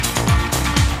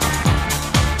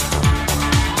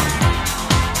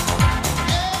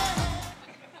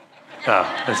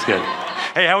Oh, that's good.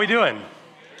 Hey, how we doing?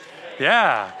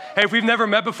 Yeah. Hey, if we've never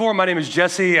met before, my name is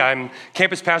Jesse. I'm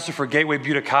campus pastor for Gateway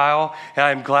Butte Kyle, and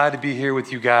I'm glad to be here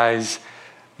with you guys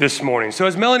this morning. So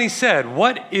as Melanie said,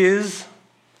 what is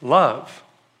love?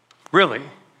 Really?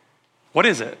 What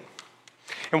is it?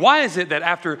 And why is it that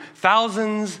after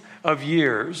thousands of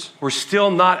years, we're still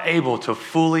not able to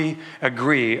fully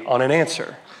agree on an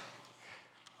answer?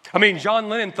 I mean, John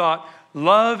Lennon thought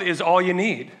love is all you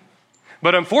need.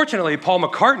 But unfortunately, Paul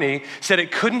McCartney said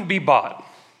it couldn't be bought.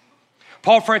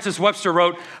 Paul Francis Webster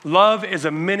wrote, love is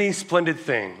a many splendid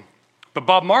thing. But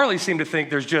Bob Marley seemed to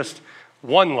think there's just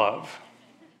one love.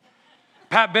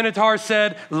 Pat Benatar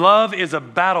said, love is a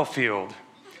battlefield.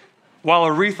 While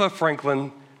Aretha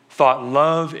Franklin thought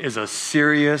love is a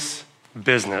serious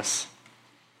business.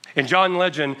 And John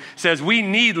Legend says, we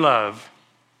need love.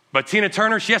 But Tina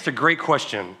Turner, she asked a great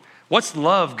question. What's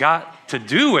love got to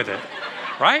do with it,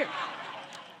 right?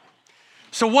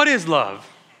 So what is love,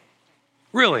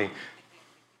 really?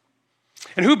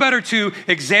 And who better to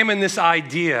examine this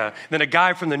idea than a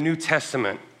guy from the New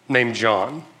Testament named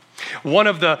John, one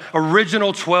of the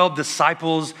original 12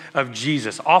 disciples of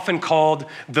Jesus, often called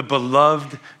the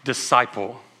beloved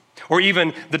disciple, or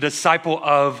even the disciple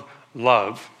of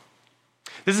love.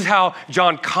 This is how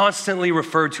John constantly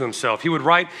referred to himself. He would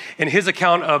write in his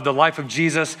account of the life of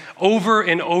Jesus over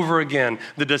and over again,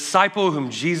 the disciple whom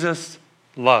Jesus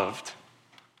loved.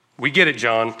 We get it,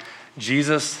 John.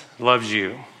 Jesus loves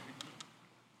you.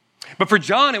 But for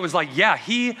John, it was like, yeah,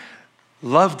 he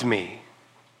loved me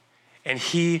and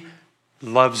he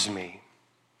loves me.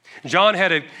 John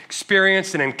had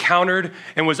experienced and encountered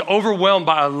and was overwhelmed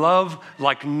by a love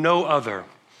like no other,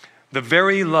 the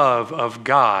very love of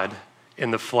God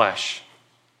in the flesh.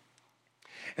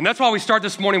 And that's why we start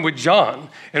this morning with John.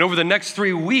 And over the next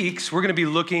 3 weeks, we're going to be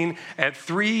looking at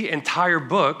 3 entire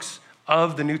books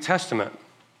of the New Testament.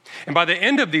 And by the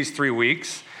end of these 3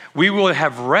 weeks, we will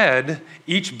have read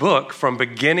each book from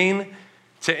beginning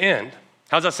to end.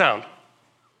 How's that sound?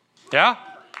 Yeah?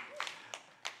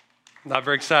 Not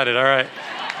very excited, all right.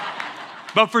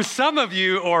 But for some of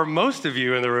you, or most of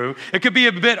you in the room, it could be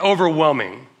a bit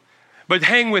overwhelming. But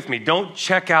hang with me, don't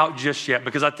check out just yet,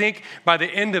 because I think by the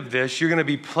end of this, you're gonna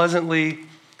be pleasantly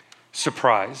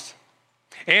surprised.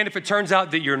 And if it turns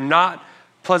out that you're not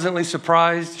pleasantly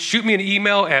surprised, shoot me an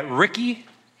email at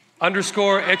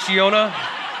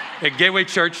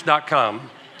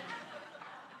Ricky_Ecciona@gatewaychurch.com.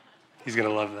 He's gonna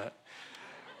love that.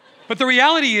 But the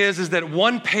reality is that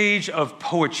one page of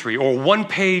poetry or one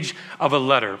page of a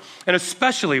letter, and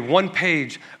especially one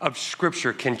page of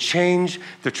scripture, can change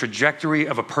the trajectory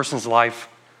of a person's life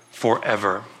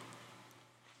forever.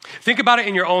 Think about it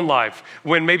in your own life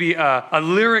when maybe a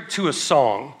lyric to a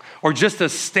song or just a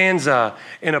stanza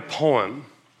in a poem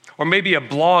or maybe a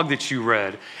blog that you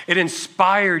read, it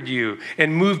inspired you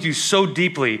and moved you so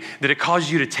deeply that it caused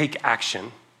you to take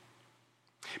action.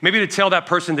 Maybe to tell that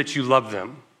person that you love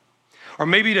them, or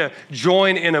maybe to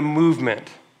join in a movement,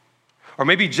 or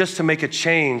maybe just to make a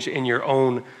change in your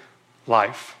own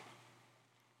life.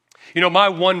 You know, my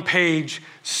one-page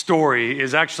story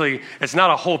is actually, it's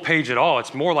not a whole page at all.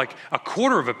 It's more like a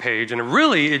quarter of a page, and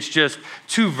really it's just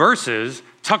 2 verses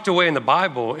tucked away in the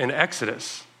Bible in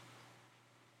Exodus.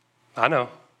 I know,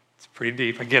 it's pretty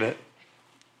deep, I get it.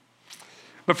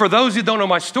 But for those who don't know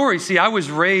my story, see, I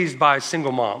was raised by a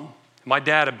single mom. My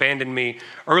dad abandoned me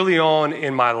early on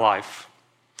in my life.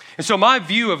 And so my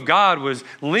view of God was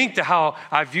linked to how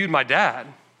I viewed my dad.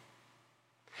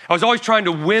 I was always trying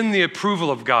to win the approval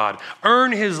of God,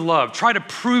 earn his love, try to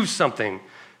prove something.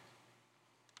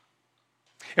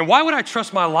 And why would I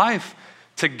trust my life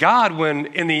to God when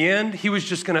in the end, he was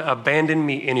just gonna abandon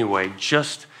me anyway,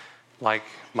 just like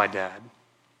my dad?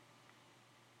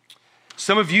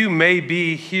 Some of you may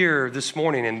be here this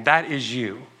morning and that is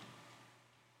you.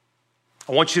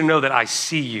 I want you to know that I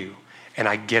see you and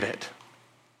I get it.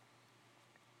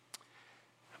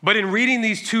 But in reading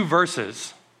these 2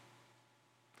 verses,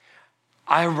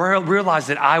 I realized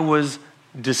that I was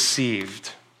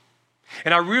deceived.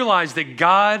 And I realized that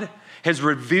God has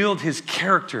revealed his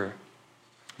character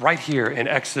right here in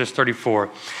Exodus 34.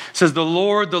 It says, the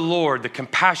Lord, the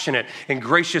compassionate and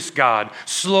gracious God,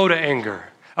 slow to anger,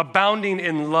 abounding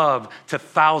in love to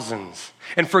thousands,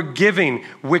 and forgiving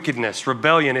wickedness,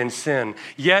 rebellion, and sin.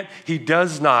 Yet he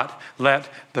does not let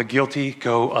the guilty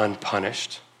go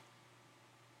unpunished.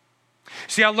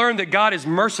 See, I learned that God is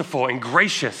merciful and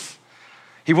gracious.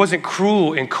 He wasn't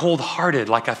cruel and cold-hearted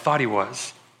like I thought he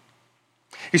was.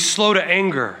 He's slow to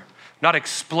anger, not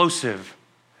explosive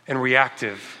and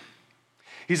reactive.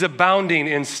 He's abounding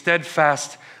in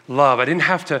steadfast love. I didn't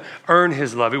have to earn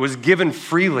his love. It was given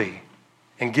freely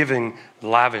and giving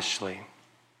lavishly.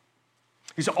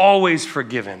 He's always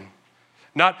forgiven,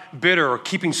 not bitter or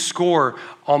keeping score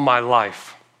on my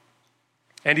life.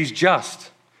 And he's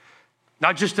just,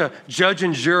 not just a judge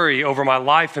and jury over my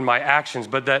life and my actions,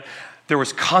 but that there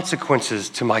was consequences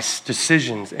to my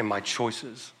decisions and my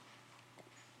choices.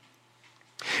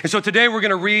 And so today we're going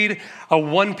to read a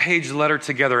one-page letter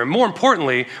together. And more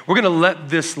importantly, we're going to let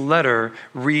this letter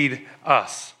read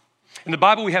us. In the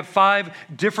Bible, we have 5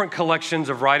 different collections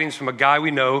of writings from a guy we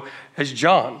know as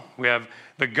John. We have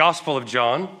the Gospel of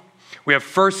John. We have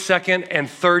 1st, 2nd, and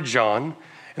 3rd John. And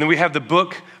then we have the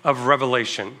book of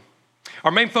Revelation.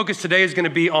 Our main focus today is going to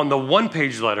be on the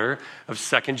one-page letter of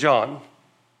 2nd John.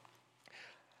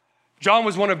 John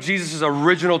was one of Jesus'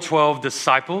 original 12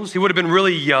 disciples. He would have been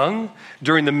really young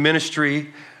during the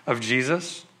ministry of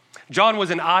Jesus. John was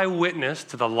an eyewitness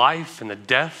to the life and the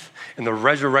death and the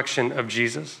resurrection of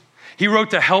Jesus. He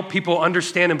wrote to help people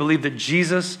understand and believe that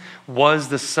Jesus was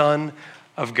the Son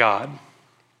of God.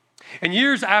 And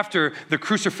years after the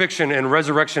crucifixion and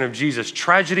resurrection of Jesus,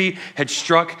 tragedy had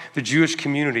struck the Jewish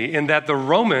community in that the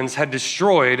Romans had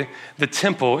destroyed the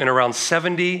temple in around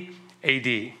 70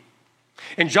 AD.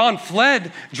 And John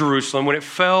fled Jerusalem when it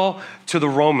fell to the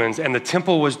Romans and the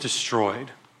temple was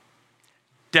destroyed,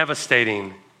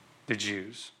 devastating the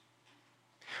Jews.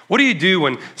 What do you do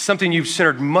when something you've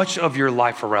centered much of your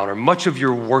life around or much of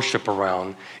your worship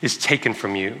around is taken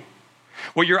from you?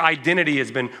 What your identity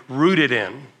has been rooted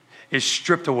in is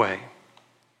stripped away.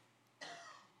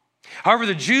 However,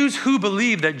 the Jews who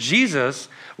believed that Jesus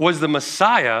was the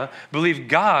Messiah believed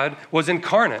God was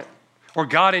incarnate or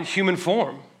God in human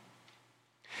form.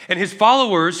 And his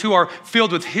followers who are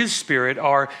filled with his Spirit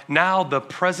are now the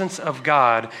presence of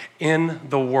God in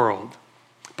the world.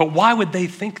 But why would they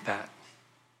think that?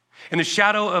 In the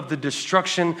shadow of the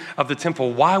destruction of the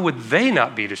temple, why would they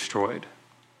not be destroyed?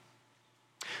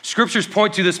 Scriptures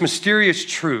point to this mysterious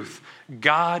truth: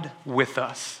 God with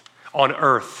us on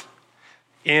earth,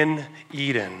 in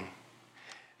Eden,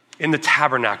 in the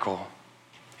tabernacle,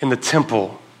 in the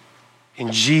temple,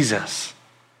 in Jesus,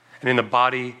 and in the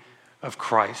body of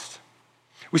Christ.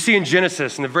 We see in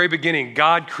Genesis, in the very beginning,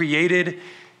 God created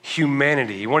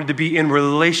humanity. He wanted to be in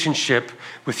relationship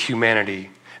with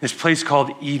humanity, this place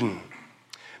called Eden.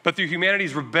 But through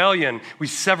humanity's rebellion, we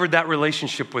severed that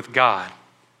relationship with God.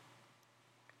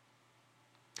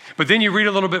 But then you read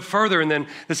a little bit further, and then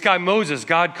this guy Moses,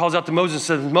 God calls out to Moses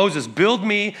and says, Moses, build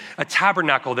me a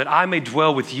tabernacle that I may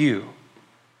dwell with you.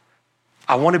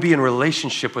 I want to be in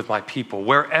relationship with my people.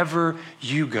 Wherever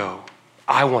you go,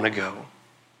 I want to go.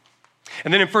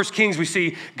 And then in 1 Kings, we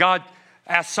see God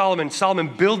ask Solomon,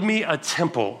 build me a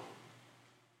temple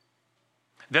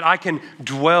that I can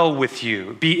dwell with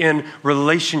you, be in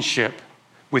relationship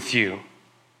with you. And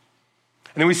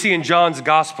then we see in John's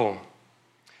gospel,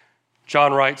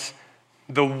 John writes,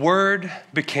 the Word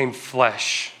became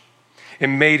flesh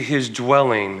and made his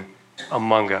dwelling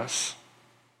among us.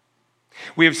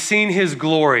 We have seen his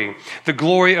glory, the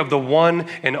glory of the one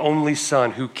and only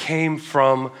Son who came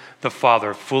from the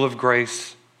Father, full of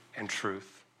grace and truth.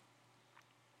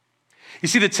 You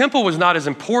see, the temple was not as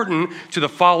important to the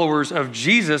followers of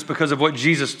Jesus because of what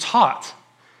Jesus taught.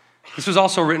 This was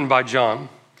also written by John.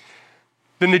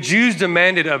 Then the Jews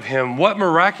demanded of him, what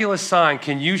miraculous sign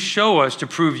can you show us to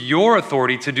prove your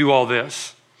authority to do all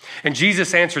this? And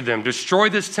Jesus answered them, destroy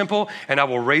this temple and I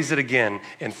will raise it again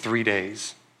in 3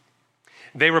 days.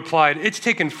 They replied, it's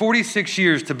taken 46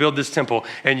 years to build this temple,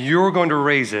 and you're going to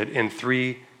raise it in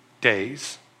 3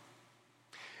 days.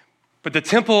 But the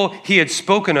temple he had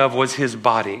spoken of was his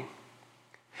body.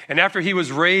 And after he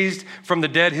was raised from the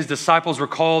dead, his disciples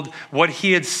recalled what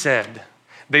he had said.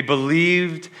 They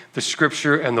believed the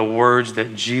scripture and the words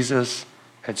that Jesus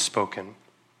had spoken.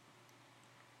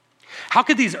 How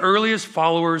could these earliest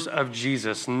followers of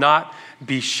Jesus not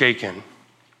be shaken?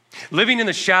 Living in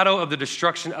the shadow of the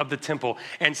destruction of the temple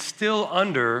and still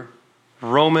under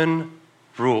Roman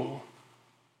rule.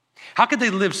 How could they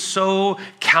live so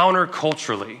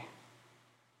counterculturally?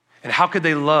 And how could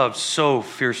they love so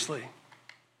fiercely?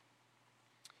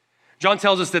 John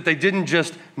tells us that they didn't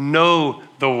just know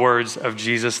the words of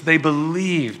Jesus, they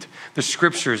believed the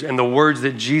scriptures and the words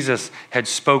that Jesus had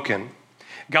spoken.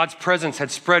 God's presence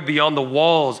had spread beyond the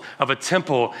walls of a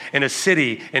temple in a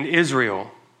city in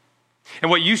Israel.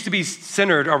 And what used to be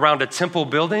centered around a temple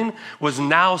building was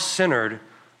now centered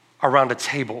around a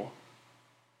table.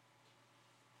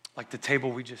 Like the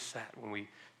table we just sat when we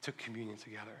took communion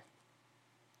together.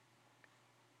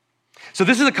 So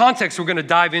this is the context we're going to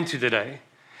dive into today.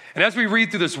 And as we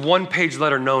read through this one-page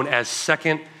letter known as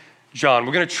 2 John.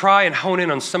 We're going to try and hone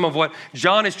in on some of what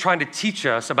John is trying to teach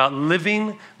us about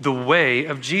living the way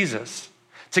of Jesus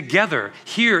together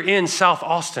here in South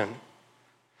Austin,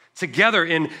 together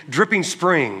in Dripping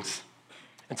Springs,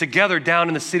 and together down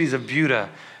in the cities of Buda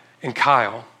and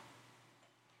Kyle.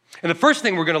 And the first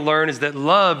thing we're going to learn is that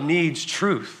love needs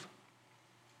truth.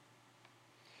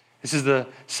 This is the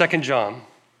 2 John.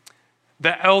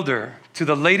 The elder, to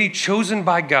the lady chosen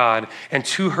by God and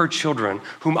to her children,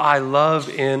 whom I love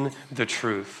in the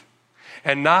truth.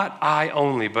 And not I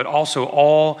only, but also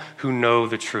all who know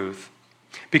the truth.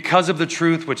 Because of the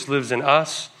truth which lives in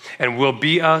us and will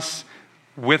be us,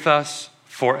 with us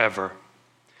forever.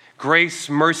 Grace,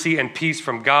 mercy, and peace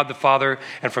from God the Father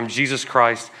and from Jesus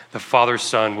Christ, the Father's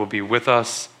Son, will be with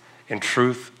us in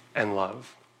truth and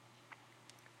love.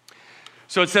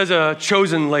 So it says a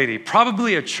chosen lady,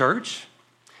 probably a church,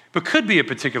 but could be a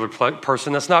particular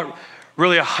person. That's not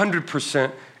really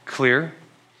 100% clear.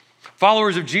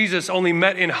 Followers of Jesus only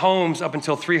met in homes up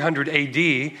until 300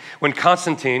 AD when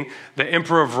Constantine, the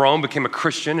emperor of Rome, became a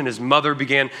Christian and his mother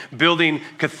began building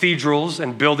cathedrals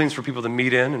and buildings for people to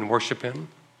meet in and worship in.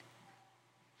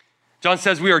 John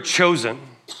says we are chosen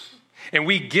and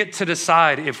we get to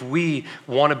decide if we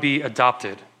want to be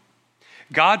adopted.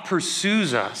 God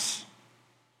pursues us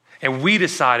and we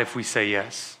decide if we say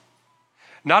yes.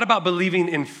 Not about believing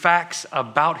in facts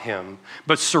about him,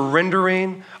 but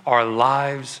surrendering our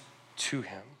lives to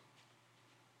him.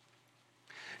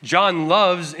 John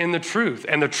loves in the truth,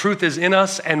 and the truth is in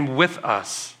us and with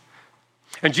us.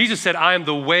 And Jesus said, I am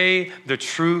the way, the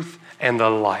truth, and the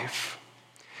life.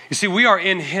 You see, we are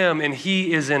in him and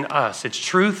he is in us. It's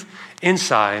truth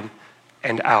inside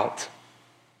and out.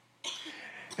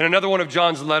 In another one of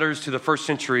John's letters to the first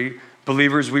century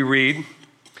believers, we read,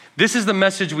 this is the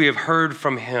message we have heard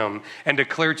from him and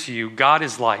declare to you, God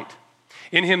is light.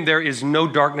 In him there is no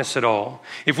darkness at all.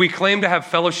 If we claim to have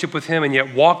fellowship with him and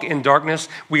yet walk in darkness,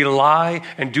 we lie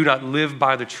and do not live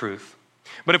by the truth.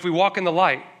 But if we walk in the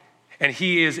light and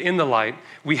he is in the light,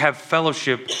 we have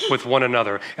fellowship with one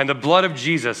another. And the blood of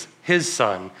Jesus, his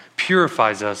son,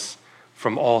 purifies us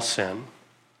from all sin.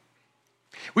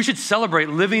 We should celebrate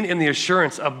living in the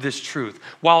assurance of this truth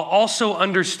while also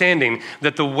understanding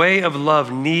that the way of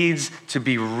love needs to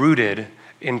be rooted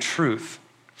in truth.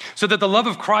 So that the love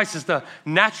of Christ is the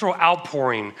natural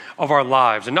outpouring of our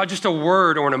lives and not just a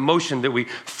word or an emotion that we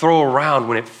throw around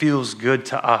when it feels good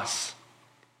to us.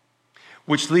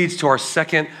 Which leads to our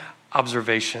second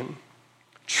observation.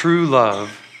 True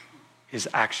love is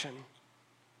action.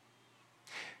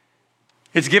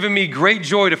 It's given me great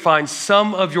joy to find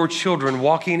some of your children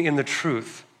walking in the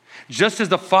truth, just as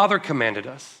the Father commanded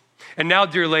us. And now,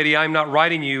 dear lady, I am not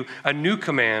writing you a new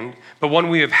command, but one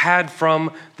we have had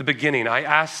from the beginning. I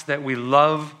ask that we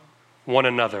love one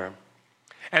another.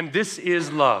 And this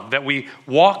is love, that we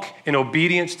walk in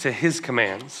obedience to his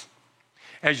commands.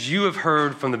 As you have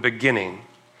heard from the beginning,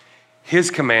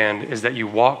 his command is that you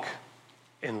walk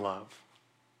in love.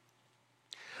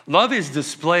 Love is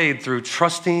displayed through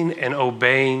trusting and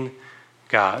obeying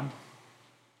God.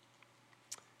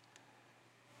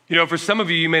 You know, for some of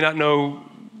you, you may not know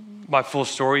my full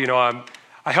story. You know,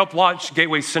 I helped launch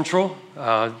Gateway Central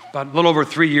about a little over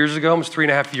 3 years ago, almost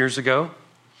 3.5 years ago.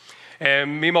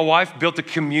 And me and my wife built a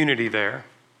community there.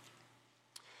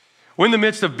 We're in the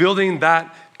midst of building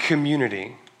that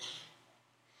community.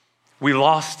 We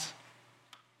lost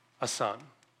a son.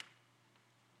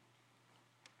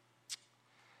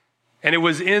 And it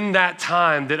was in that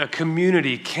time that a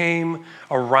community came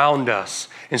around us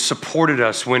and supported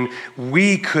us when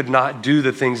we could not do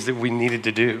the things that we needed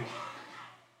to do.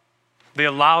 They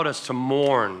allowed us to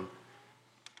mourn.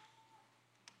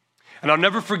 And I'll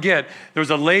never forget, there was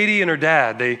a lady and her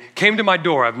dad. They came to my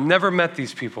door. I've never met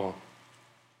these people.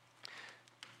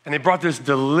 And they brought this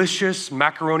delicious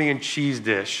macaroni and cheese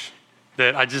dish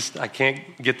that I can't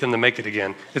get them to make it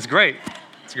again. It's great.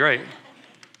 It's great.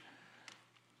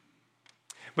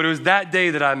 But it was that day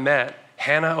that I met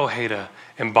Hannah Ojeda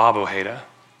and Bob Ojeda.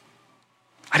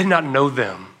 I did not know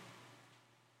them.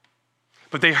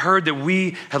 But they heard that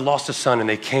we had lost a son and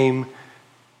they came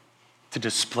to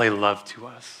display love to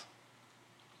us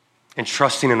and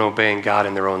trusting and obeying God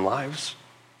in their own lives.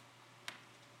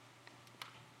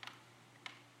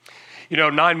 You know,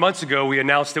 9 months ago, we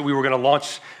announced that we were going to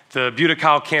launch the Buda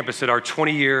Kyle campus at our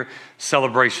 20-year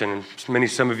celebration. And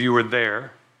some of you were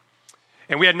there.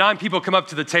 And we had 9 people come up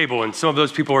to the table, and some of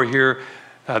those people are here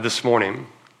this morning.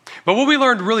 But what we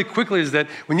learned really quickly is that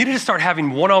we needed to start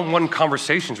having one-on-one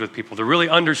conversations with people to really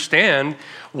understand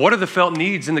what are the felt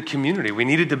needs in the community. We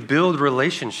needed to build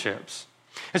relationships.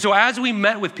 And so as we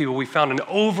met with people, we found an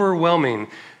overwhelming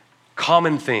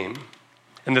common theme.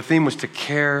 And the theme was to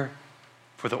care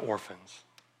for the orphans.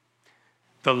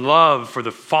 The love for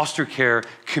the foster care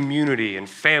community and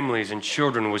families and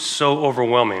children was so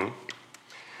overwhelming.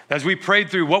 As we prayed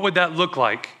through what would that look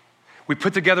like, we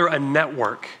put together a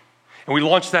network. And we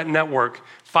launched that network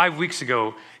 5 weeks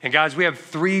ago. And guys, we have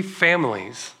 3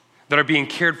 families that are being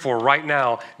cared for right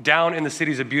now down in the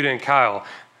cities of Buda and Kyle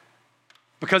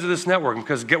because of this network,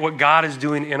 because get what God is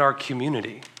doing in our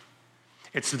community.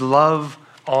 It's love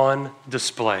on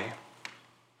display.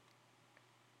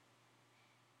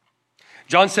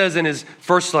 John says in his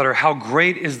first letter, how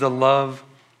great is the love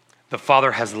the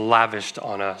Father has lavished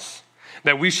on us,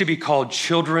 that we should be called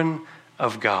children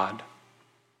of God.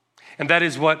 And that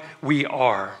is what we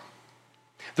are.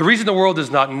 The reason the world does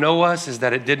not know us is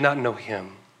that it did not know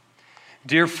him.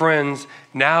 Dear friends,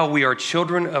 now we are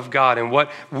children of God, and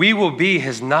what we will be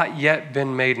has not yet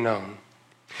been made known.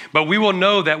 But we will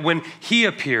know that when he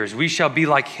appears, we shall be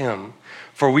like him,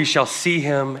 for we shall see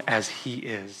him as he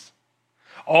is.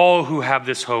 All who have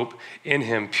this hope in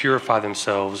him purify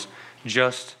themselves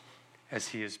just as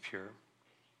he is pure.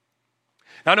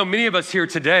 Now, I know many of us here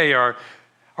today our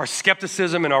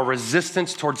skepticism and our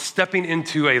resistance towards stepping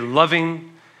into a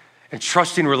loving and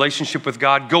trusting relationship with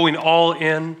God, going all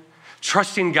in,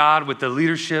 trusting God with the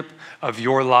leadership of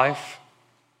your life,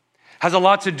 has a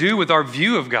lot to do with our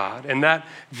view of God, and that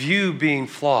view being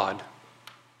flawed.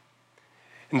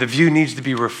 And the view needs to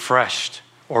be refreshed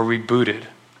or rebooted.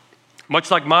 Much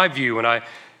like my view when I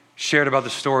shared about the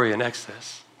story in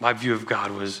Exodus, my view of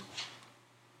God was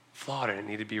flawed and it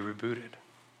needed to be rebooted.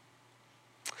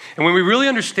 And when we really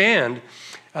understand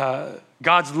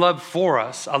God's love for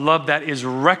us, a love that is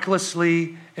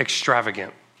recklessly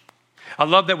extravagant, a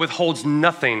love that withholds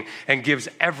nothing and gives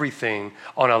everything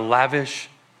on a lavish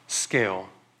scale,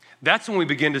 that's when we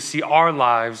begin to see our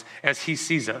lives as he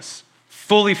sees us,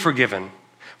 fully forgiven,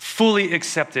 fully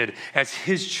accepted as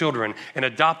his children and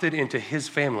adopted into his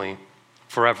family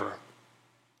forever.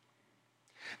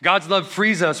 God's love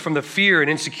frees us from the fear and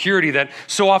insecurity that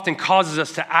so often causes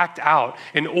us to act out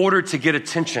in order to get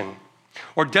attention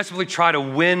or desperately try to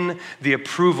win the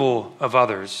approval of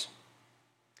others.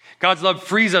 God's love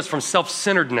frees us from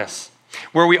self-centeredness,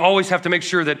 where we always have to make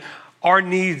sure that our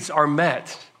needs are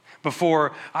met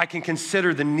before I can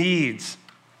consider the needs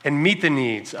and meet the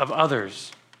needs of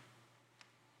others.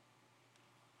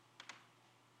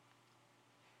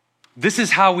 This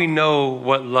is how we know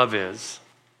what love is.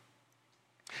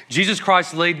 Jesus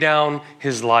Christ laid down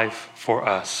his life for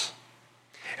us,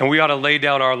 and we ought to lay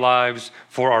down our lives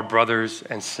for our brothers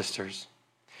and sisters.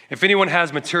 If anyone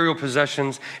has material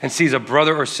possessions and sees a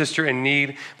brother or sister in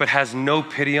need but has no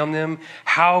pity on them,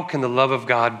 how can the love of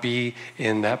God be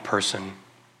in that person?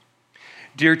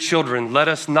 Dear children, let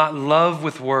us not love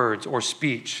with words or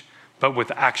speech, but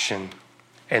with action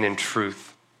and in truth.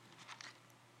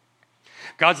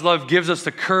 God's love gives us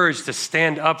the courage to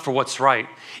stand up for what's right,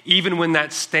 even when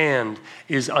that stand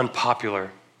is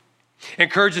unpopular. And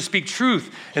courage to speak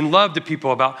truth and love to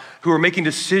people about who are making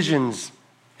decisions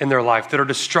in their life that are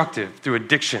destructive through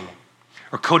addiction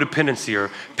or codependency or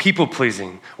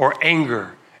people-pleasing or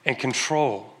anger and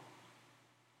control.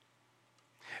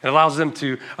 It allows them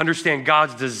to understand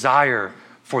God's desire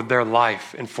for their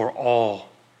life and for all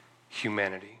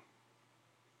humanity.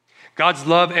 God's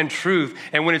love and truth,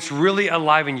 and when it's really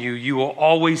alive in you, you will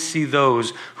always see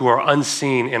those who are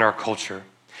unseen in our culture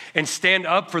and stand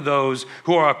up for those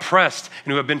who are oppressed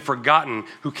and who have been forgotten,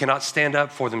 who cannot stand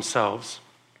up for themselves.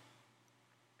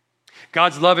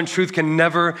 God's love and truth can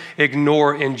never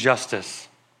ignore injustice.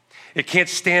 It can't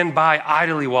stand by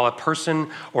idly while a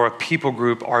person or a people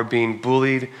group are being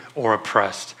bullied or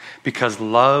oppressed, because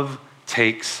love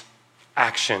takes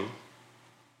action.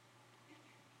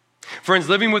 Friends,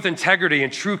 living with integrity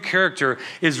and true character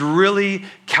is really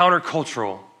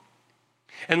countercultural.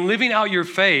 And living out your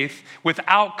faith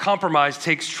without compromise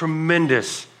takes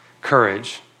tremendous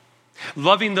courage.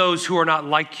 Loving those who are not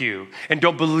like you and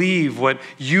don't believe what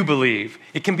you believe,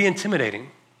 it can be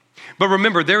intimidating. But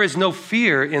remember, there is no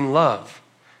fear in love.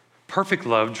 Perfect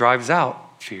love drives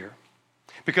out fear,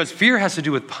 because fear has to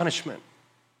do with punishment.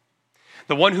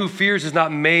 The one who fears is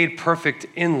not made perfect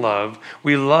in love.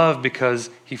 We love because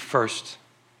he first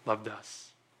loved us.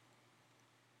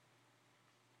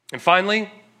 And finally,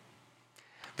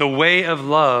 the way of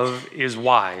love is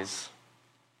wise.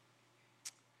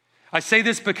 I say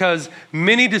this because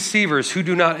many deceivers who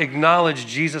do not acknowledge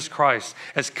Jesus Christ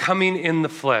as coming in the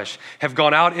flesh have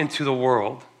gone out into the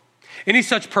world. Any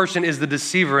such person is the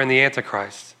deceiver and the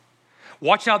Antichrist.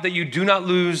 Watch out that you do not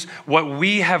lose what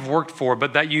we have worked for,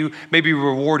 but that you may be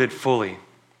rewarded fully.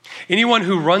 Anyone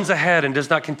who runs ahead and does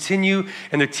not continue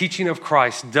in the teaching of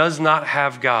Christ does not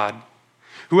have God.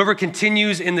 Whoever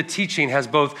continues in the teaching has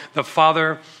both the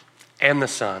Father and the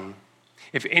Son.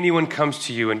 If anyone comes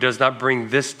to you and does not bring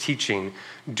this teaching,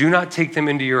 do not take them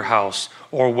into your house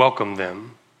or welcome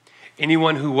them.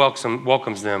 Anyone who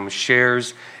welcomes them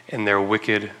shares in their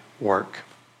wicked work.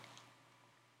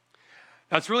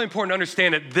 Now, it's really important to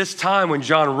understand at this time when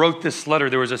John wrote this letter,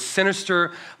 there was a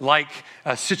sinister-like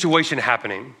situation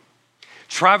happening.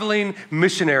 Traveling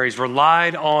missionaries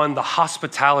relied on the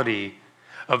hospitality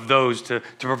of those to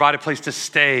provide a place to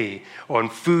stay or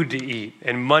food to eat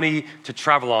and money to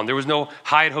travel on. There was no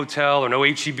Hyatt Hotel or no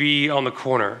H-E-B on the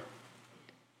corner.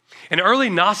 And early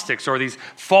Gnostics, or these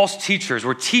false teachers,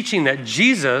 were teaching that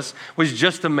Jesus was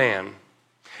just a man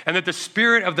and that the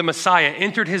Spirit of the Messiah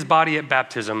entered his body at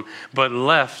baptism but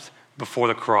left before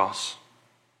the cross.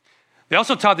 They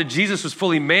also taught that Jesus was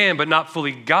fully man but not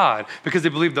fully God because they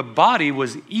believed the body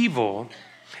was evil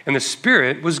and the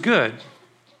Spirit was good.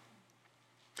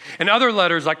 In other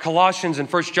letters like Colossians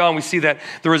and 1 John, we see that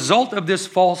the result of this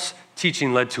false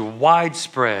teaching led to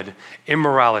widespread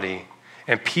immorality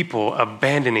and people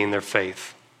abandoning their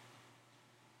faith.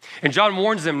 And John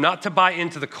warns them not to buy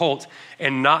into the cult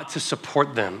and not to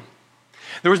support them.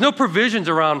 There was no provisions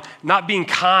around not being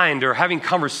kind or having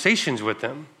conversations with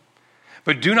them,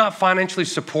 but do not financially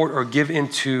support or give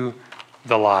into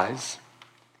the lies.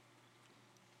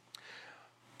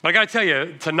 But I got to tell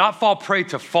you, to not fall prey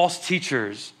to false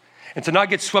teachers and to not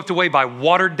get swept away by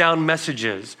watered down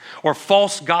messages or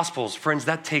false gospels, friends,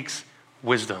 that takes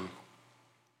wisdom.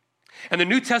 And the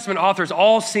New Testament authors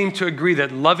all seem to agree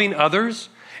that loving others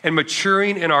and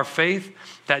maturing in our faith,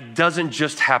 that doesn't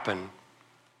just happen.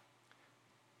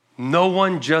 No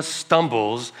one just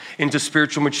stumbles into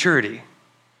spiritual maturity.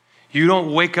 You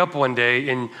don't wake up one day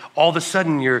and all of a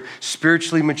sudden you're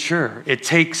spiritually mature. It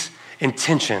takes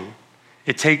intention.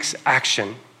 It takes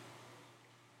action.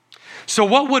 So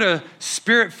what would a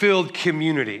spirit-filled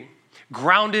community,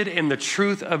 grounded in the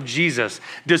truth of Jesus,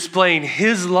 displaying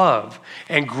his love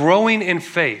and growing in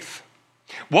faith,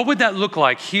 what would that look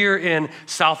like here in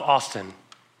South Austin?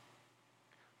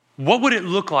 What would it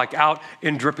look like out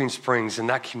in Dripping Springs in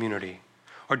that community?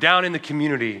 Or down in the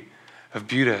community of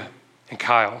Buda and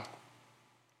Kyle?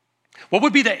 What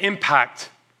would be the impact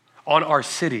on our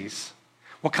cities?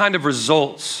 What kind of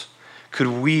results could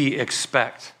we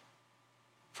expect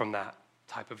from that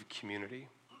type of community?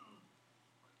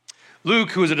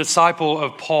 Luke, who is a disciple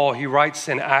of Paul, he writes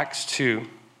in Acts 2,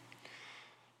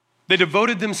 they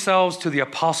devoted themselves to the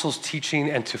apostles' teaching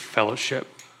and to fellowship,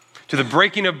 to the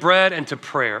breaking of bread and to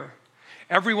prayer.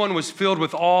 Everyone was filled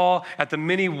with awe at the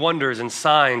many wonders and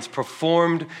signs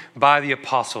performed by the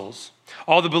apostles.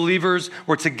 All the believers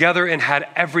were together and had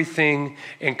everything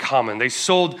in common. They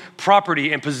sold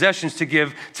property and possessions to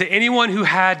give to anyone who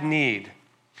had need.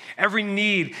 Every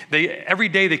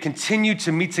day they continued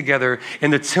to meet together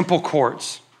in the temple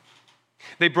courts.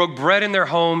 They broke bread in their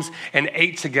homes and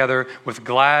ate together with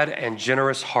glad and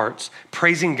generous hearts,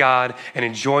 praising God and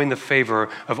enjoying the favor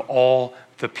of all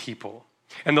the people.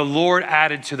 And the Lord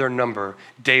added to their number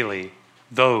daily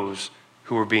those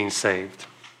who were being saved.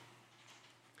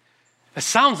 It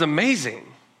sounds amazing.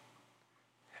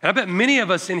 And I bet many of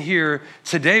us in here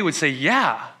today would say,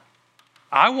 yeah,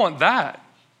 I want that.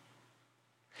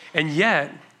 And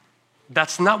yet,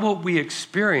 that's not what we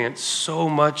experience so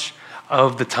much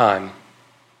of the time.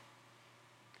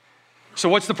 So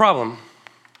what's the problem?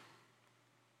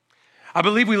 I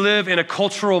believe we live in a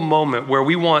cultural moment where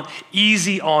we want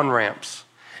easy on-ramps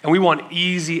and we want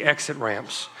easy exit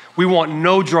ramps. We want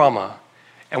no drama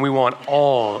and we want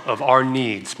all of our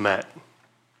needs met.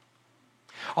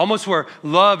 Almost where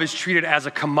love is treated as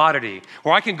a commodity,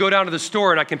 where I can go down to the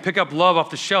store and I can pick up love off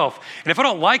the shelf. And if I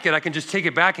don't like it, I can just take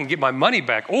it back and get my money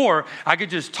back. Or I could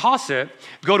just toss it,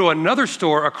 go to another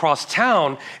store across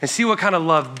town and see what kind of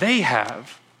love they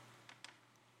have.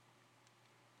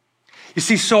 You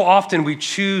see, so often we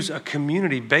choose a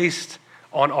community based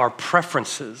on our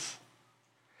preferences.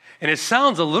 And it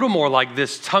sounds a little more like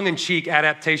this tongue-in-cheek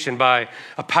adaptation by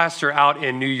a pastor out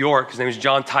in New York. His name is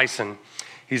John Tyson.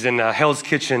 He's in Hell's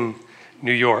Kitchen,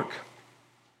 New York.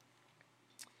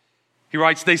 He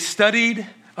writes, they studied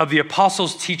of the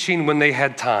apostles' teaching when they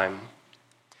had time.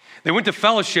 They went to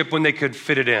fellowship when they could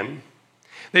fit it in.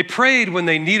 They prayed when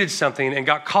they needed something and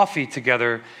got coffee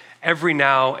together every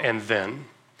now and then.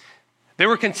 They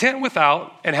were content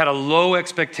without and had a low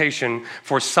expectation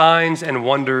for signs and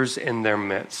wonders in their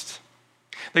midst.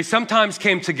 They sometimes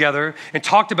came together and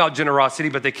talked about generosity,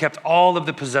 but they kept all of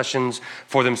the possessions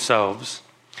for themselves.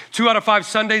 2 out of 5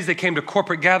 Sundays, they came to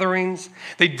corporate gatherings.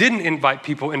 They didn't invite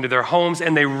people into their homes,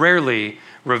 and they rarely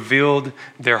revealed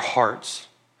their hearts.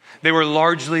 They were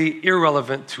largely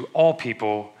irrelevant to all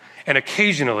people, and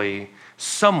occasionally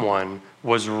someone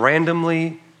was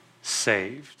randomly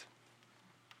saved.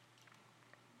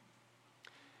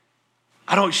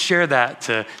 I don't share that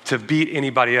to beat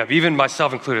anybody up, even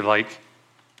myself included,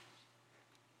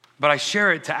 but I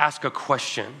share it to ask a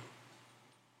question.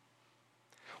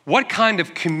 What kind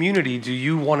of community do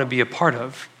you want to be a part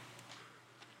of?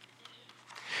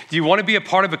 Do you want to be a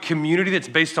part of a community that's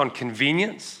based on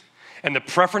convenience and the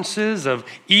preferences of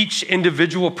each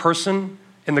individual person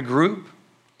in the group?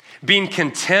 Being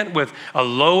content with a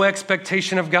low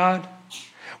expectation of God,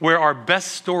 where our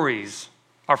best stories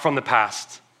are from the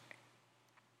past?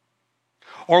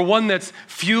 Or one that's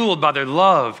fueled by the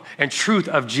love and truth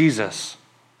of Jesus,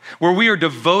 where we are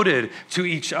devoted to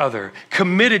each other,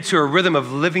 committed to a rhythm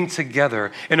of living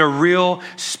together in a real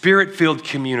spirit-filled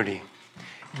community,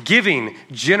 giving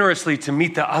generously to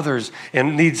meet the others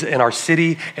and needs in our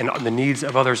city and the needs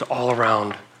of others all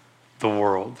around the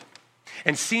world,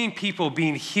 and seeing people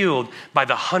being healed by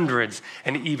the hundreds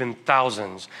and even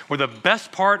thousands, where the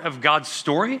best part of God's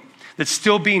story that's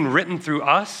still being written through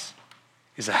us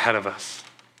is ahead of us.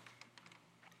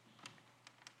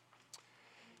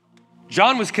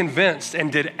 John was convinced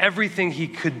and did everything he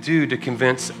could do to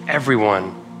convince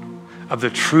everyone of the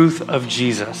truth of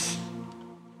Jesus.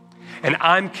 And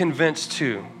I'm convinced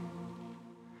too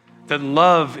that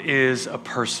love is a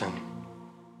person,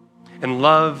 and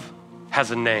love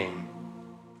has a name.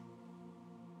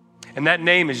 And that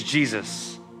name is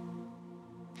Jesus.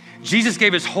 Jesus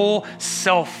gave his whole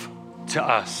self to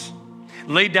us,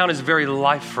 laid down his very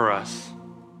life for us.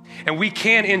 And we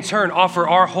can, in turn, offer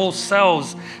our whole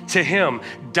selves to him,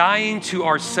 dying to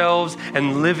ourselves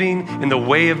and living in the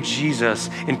way of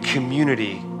Jesus in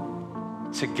community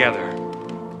together.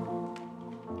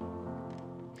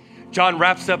 John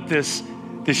wraps up this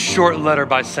short letter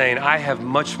by saying, I have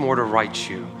much more to write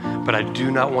you, but I do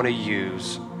not want to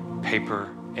use paper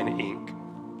and ink.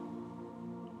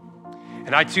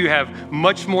 And I too have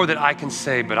much more that I can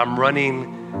say, but I'm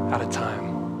running out of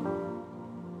time.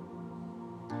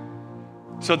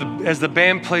 So as the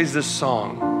band plays this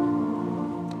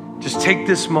song, just take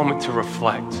this moment to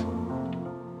reflect.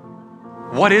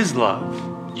 What is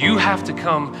love? You have to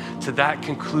come to that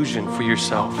conclusion for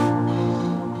yourself.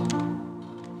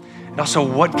 And also,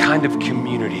 what kind of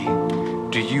community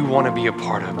do you want to be a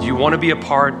part of? Do you want to be a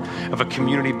part of a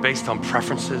community based on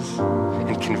preferences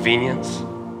and convenience?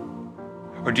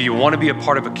 Or do you want to be a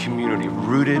part of a community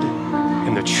rooted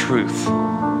in the truth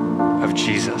of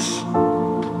Jesus?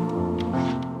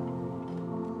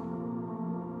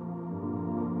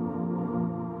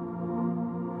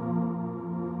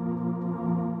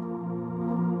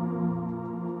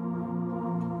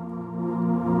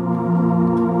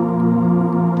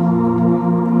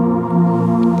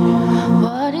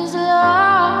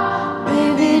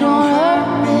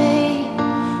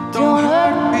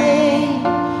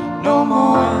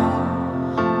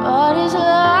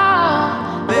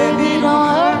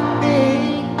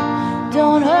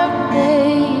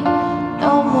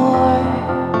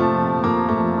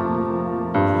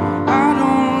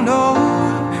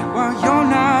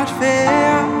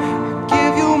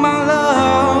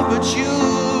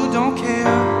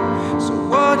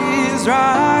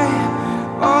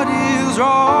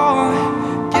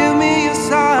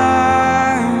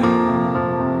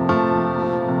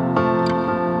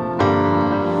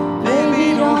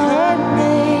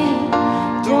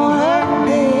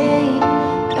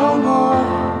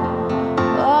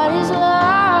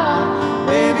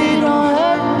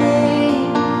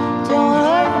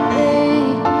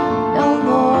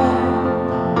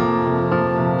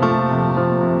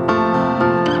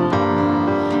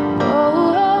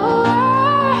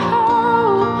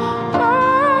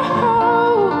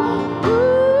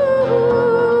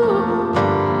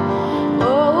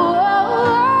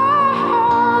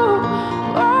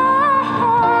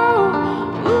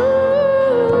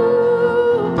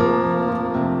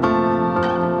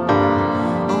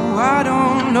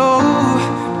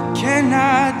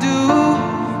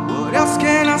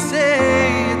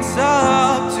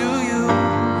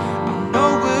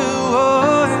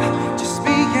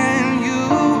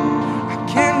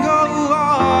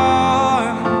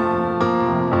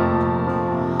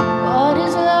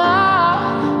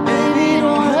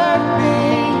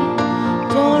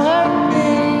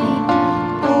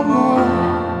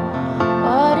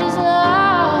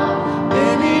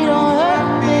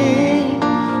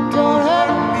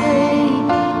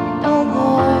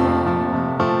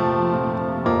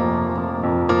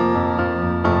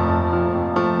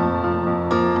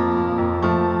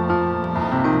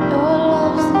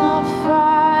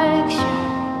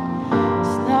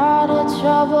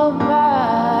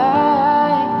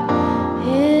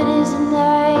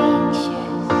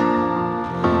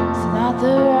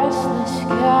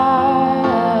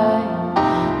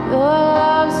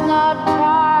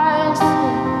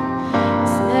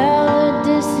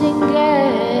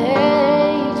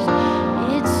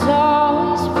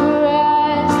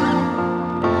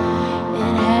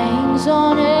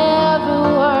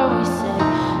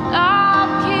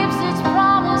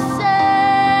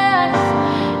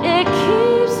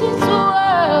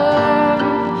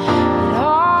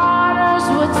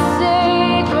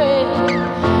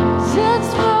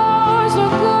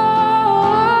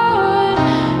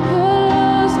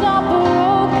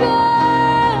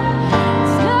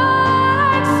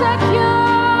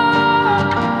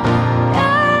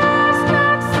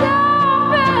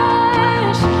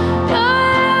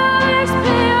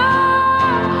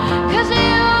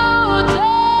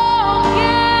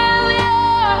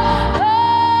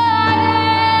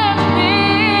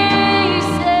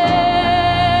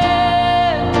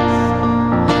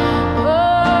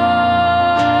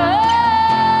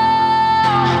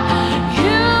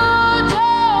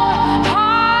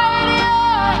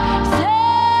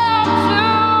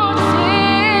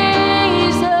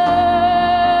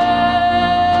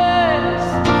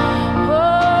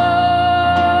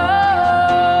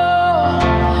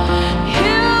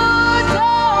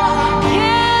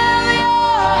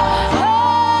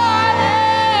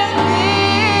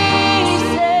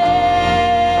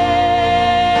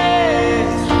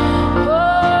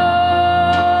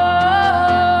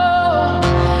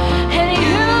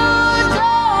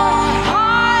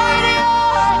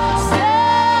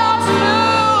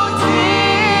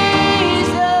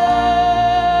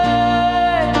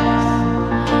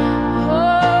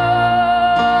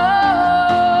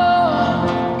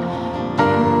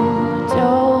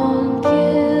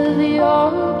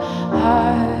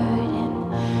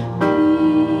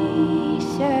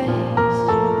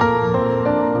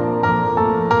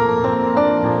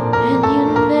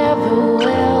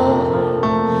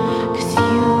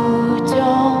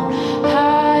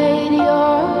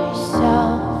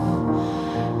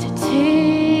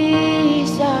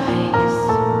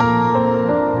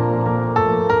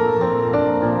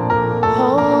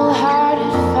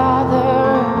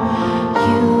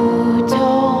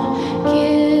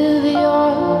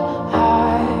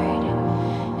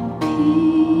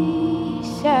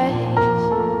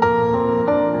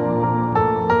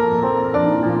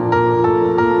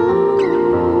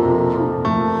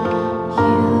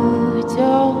 You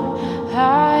don't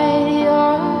hide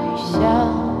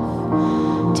yourself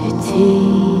to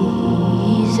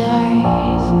tease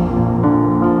us.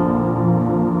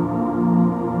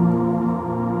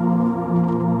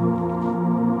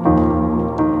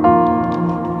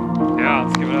 Yeah,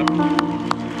 let's give it up.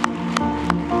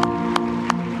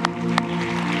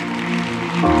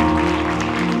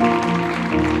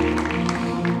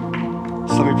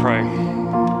 So let me pray.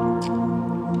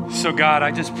 So God,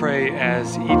 I just pray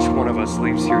as each one of us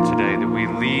leaves here today that we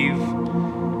leave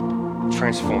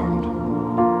transformed,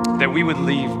 that we would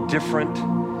leave different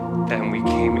than we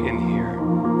came in here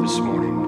this morning.